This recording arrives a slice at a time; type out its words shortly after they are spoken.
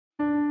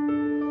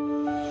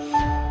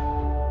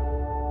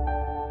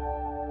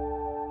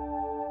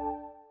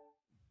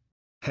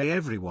Hey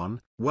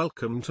everyone,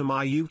 welcome to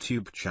my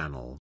YouTube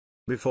channel.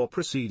 Before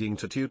proceeding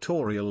to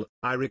tutorial,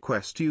 I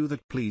request you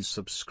that please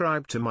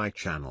subscribe to my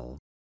channel.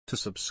 To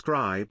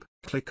subscribe,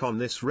 click on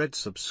this red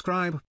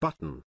subscribe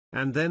button,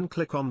 and then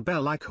click on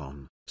bell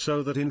icon,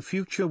 so that in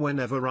future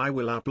whenever I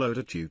will upload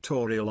a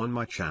tutorial on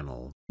my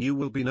channel, you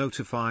will be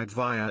notified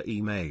via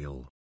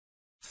email.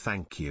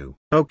 Thank you.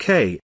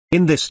 Okay,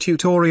 in this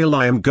tutorial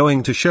I am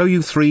going to show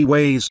you 3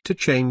 ways to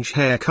change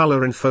hair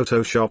color in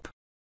Photoshop.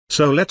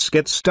 So let's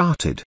get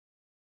started.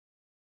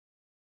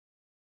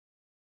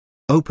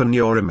 Open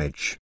your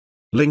image.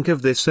 Link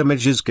of this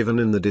image is given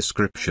in the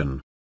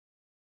description.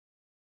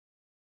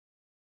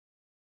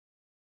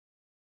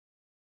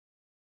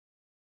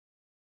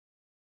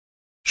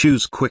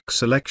 Choose Quick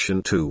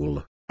Selection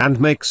tool, and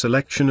make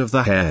selection of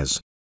the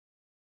hairs.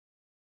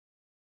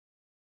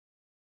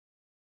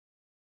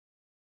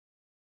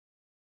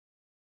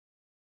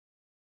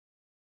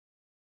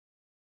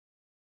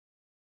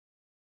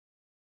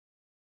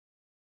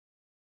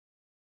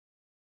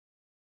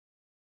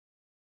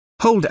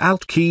 Hold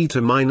Alt key to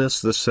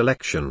minus the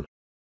selection.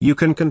 You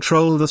can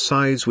control the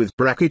size with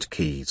bracket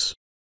keys.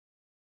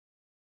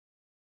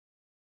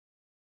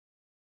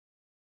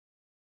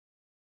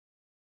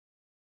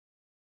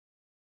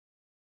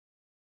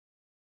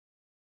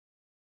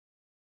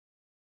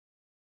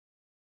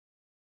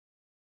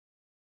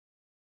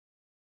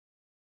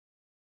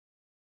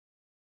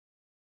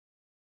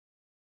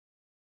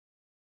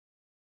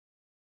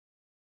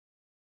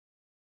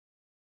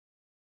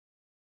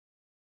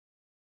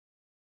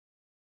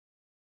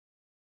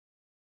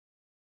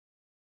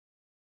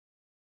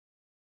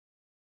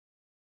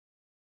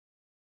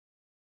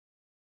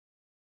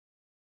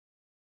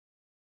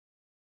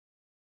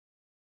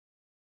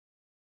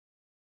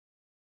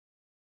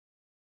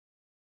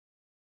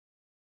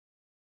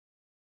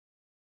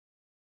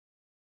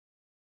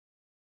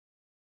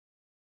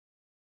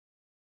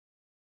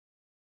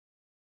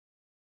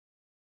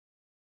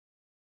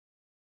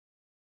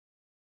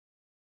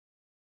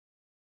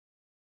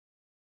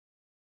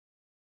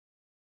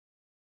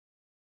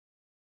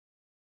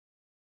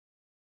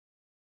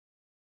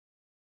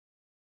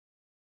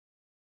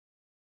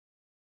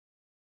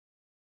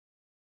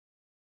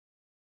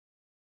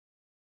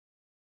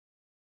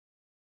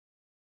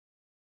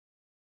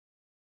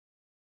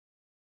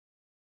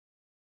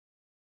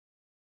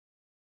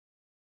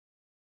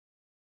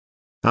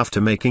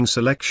 After making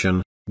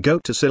selection, go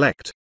to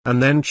Select,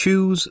 and then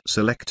choose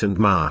Select and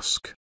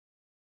Mask.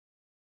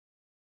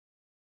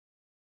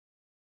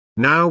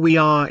 Now we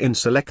are in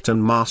Select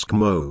and Mask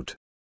mode.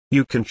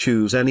 You can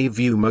choose any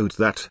view mode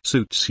that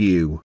suits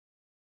you.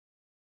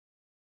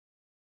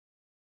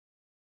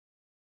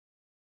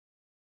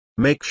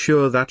 Make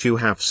sure that you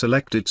have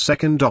selected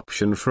second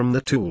option from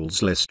the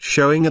tools list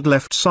showing at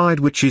left side,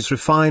 which is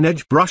Refine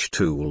Edge Brush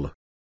tool.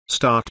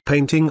 Start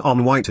painting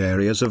on white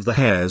areas of the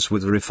hairs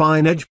with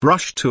Refine Edge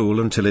Brush tool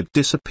until it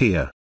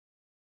disappear.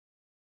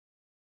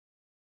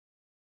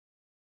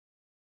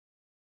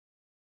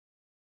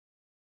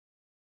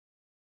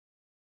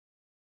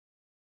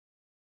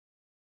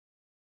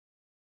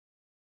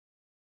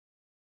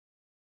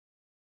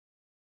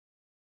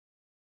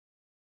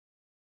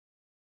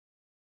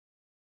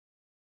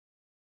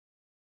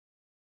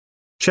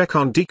 Check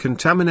on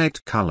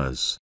Decontaminate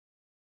Colors.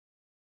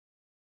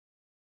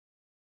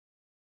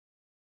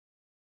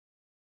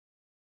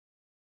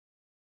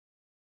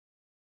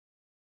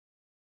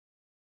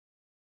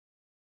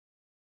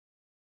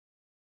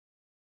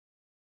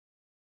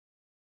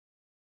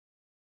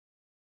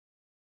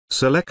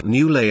 Select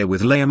New Layer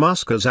with Layer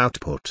Mask as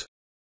output.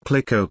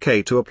 Click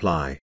OK to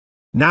apply.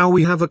 Now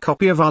we have a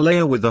copy of our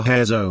layer with the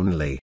hairs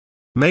only.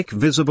 Make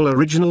visible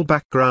original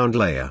background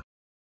layer.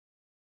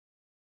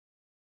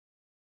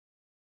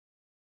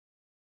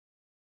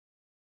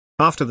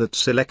 After that,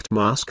 select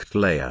Masked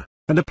Layer,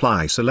 and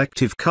apply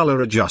Selective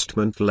Color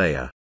Adjustment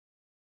Layer.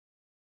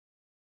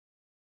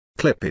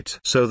 Clip it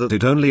so that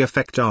it only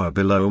affect our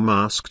below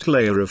masked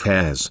layer of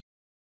hairs.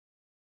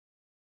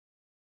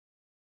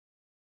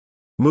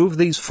 Move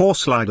these 4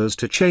 sliders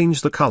to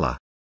change the color.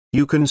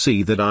 You can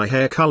see that our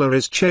hair color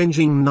is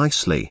changing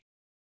nicely.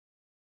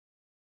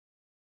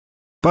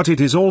 But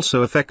it is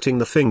also affecting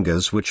the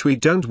fingers, which we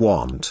don't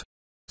want.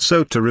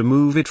 So to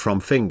remove it from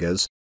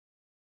fingers,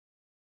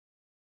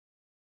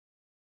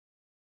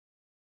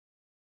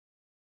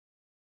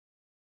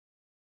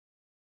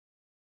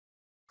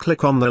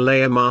 click on the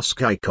layer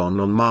mask icon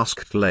on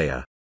Masked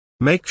Layer.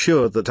 Make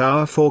sure that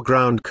our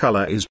foreground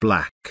color is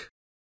black.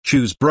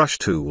 Choose Brush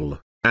tool,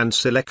 and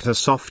select a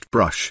soft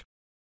brush.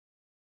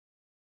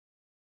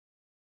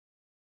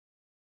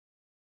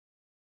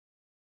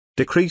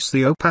 Decrease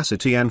the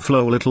opacity and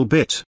flow a little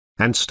bit,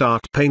 and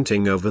start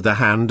painting over the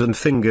hand and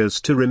fingers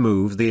to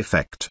remove the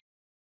effect.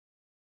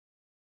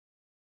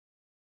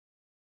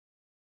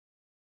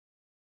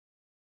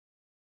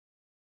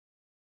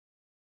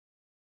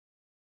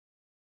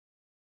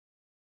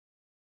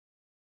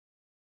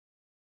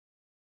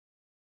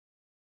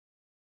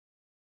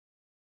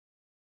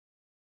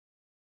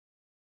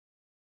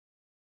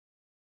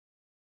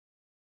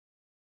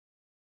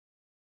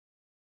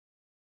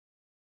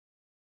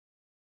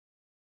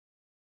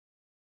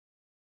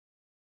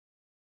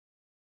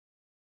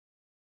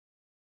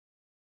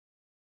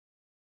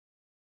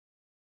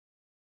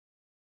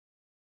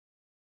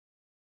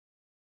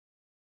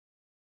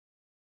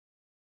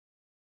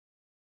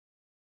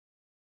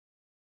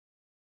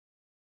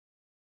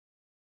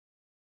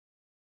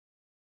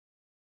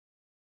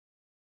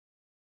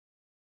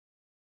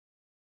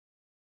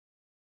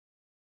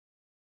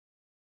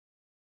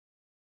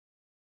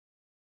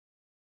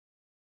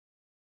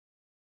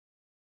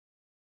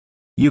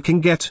 You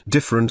can get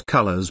different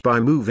colors by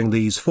moving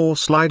these 4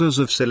 sliders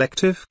of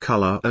Selective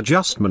Color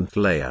Adjustment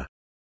Layer.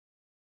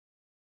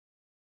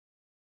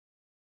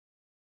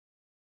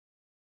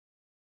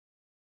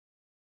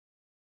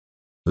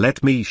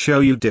 Let me show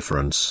you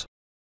difference.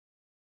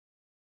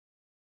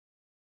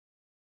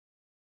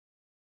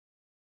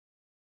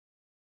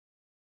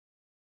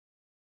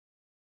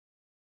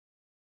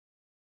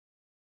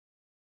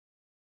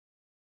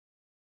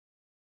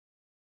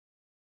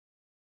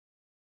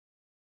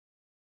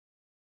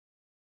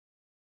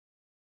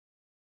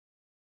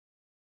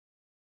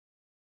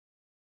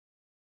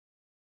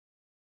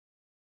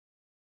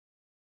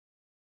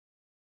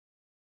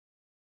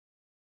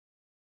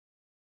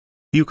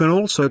 You can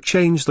also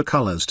change the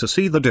colors to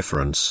see the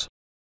difference.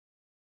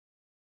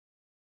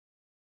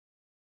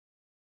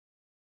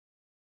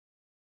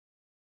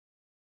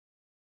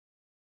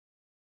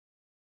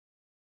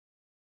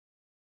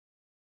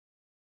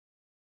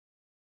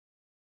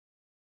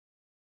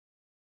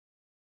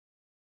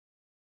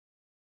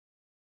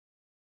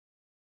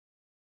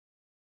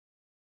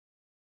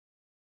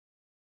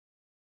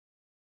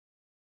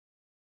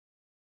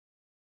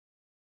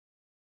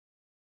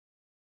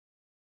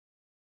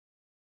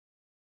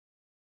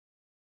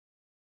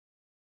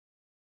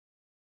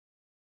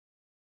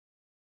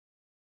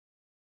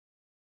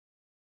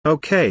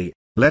 Okay,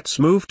 let's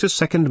move to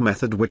second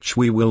method, which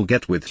we will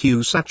get with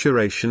Hue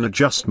Saturation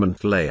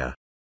Adjustment Layer.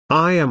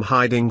 I am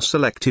hiding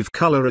Selective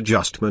Color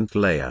Adjustment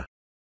Layer.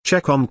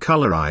 Check on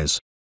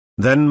Colorize.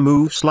 Then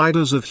move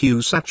sliders of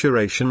Hue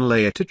Saturation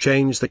Layer to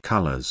change the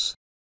colors.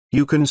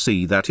 You can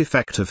see that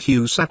effect of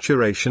Hue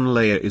Saturation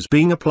Layer is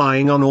being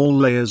applying on all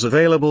layers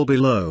available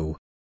below.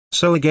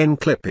 So again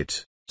clip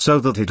it, so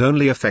that it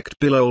only affect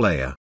below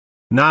layer.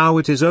 Now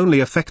it is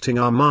only affecting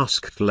our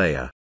masked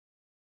layer.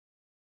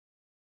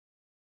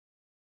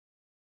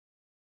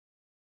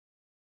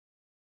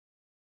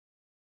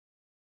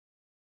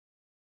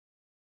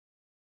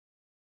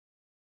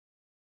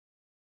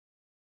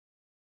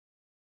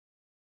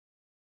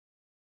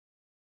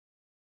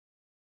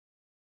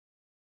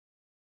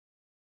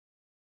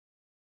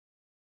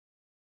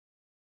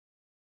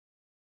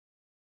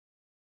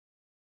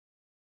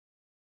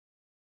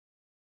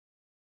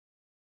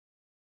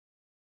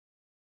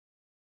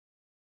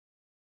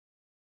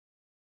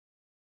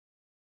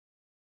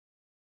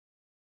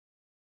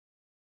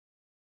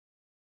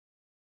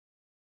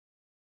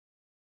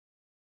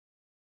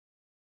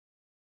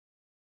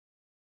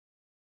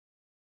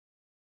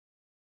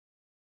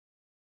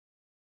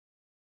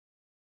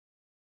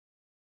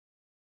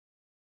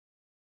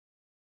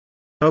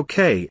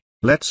 Okay,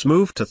 let's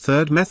move to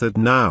third method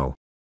now.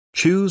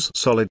 Choose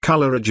Solid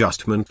Color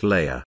Adjustment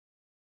Layer.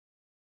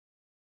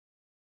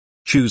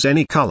 Choose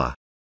any color.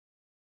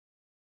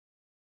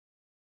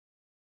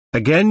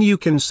 Again you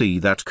can see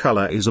that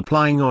color is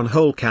applying on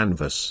whole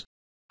canvas.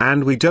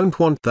 And we don't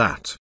want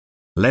that.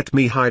 Let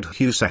me hide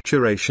Hue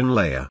Saturation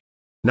Layer.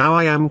 Now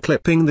I am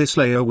clipping this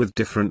layer with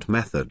different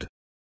method.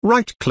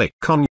 Right-click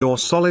on your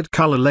solid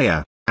color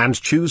layer, and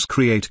choose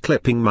Create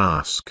Clipping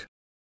Mask.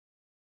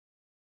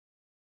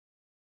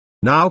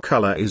 Now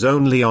color is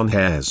only on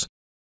hairs.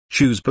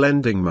 Choose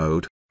Blending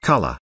Mode,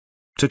 Color.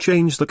 To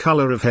change the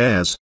color of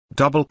hairs,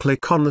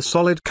 double-click on the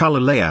solid color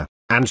layer,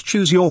 and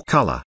choose your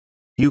color.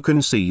 You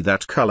can see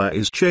that color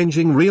is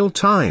changing real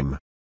time.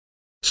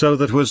 So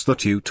that was the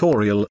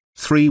tutorial,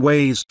 3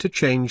 ways to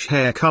change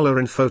hair color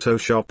in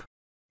Photoshop.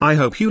 I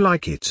hope you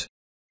like it.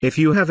 If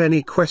you have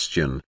any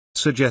question,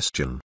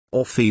 suggestion,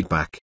 or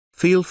feedback,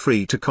 feel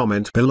free to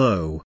comment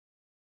below.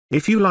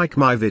 If you like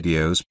my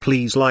videos,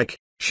 please like,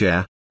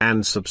 share,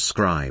 and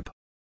subscribe.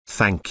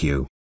 Thank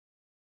you.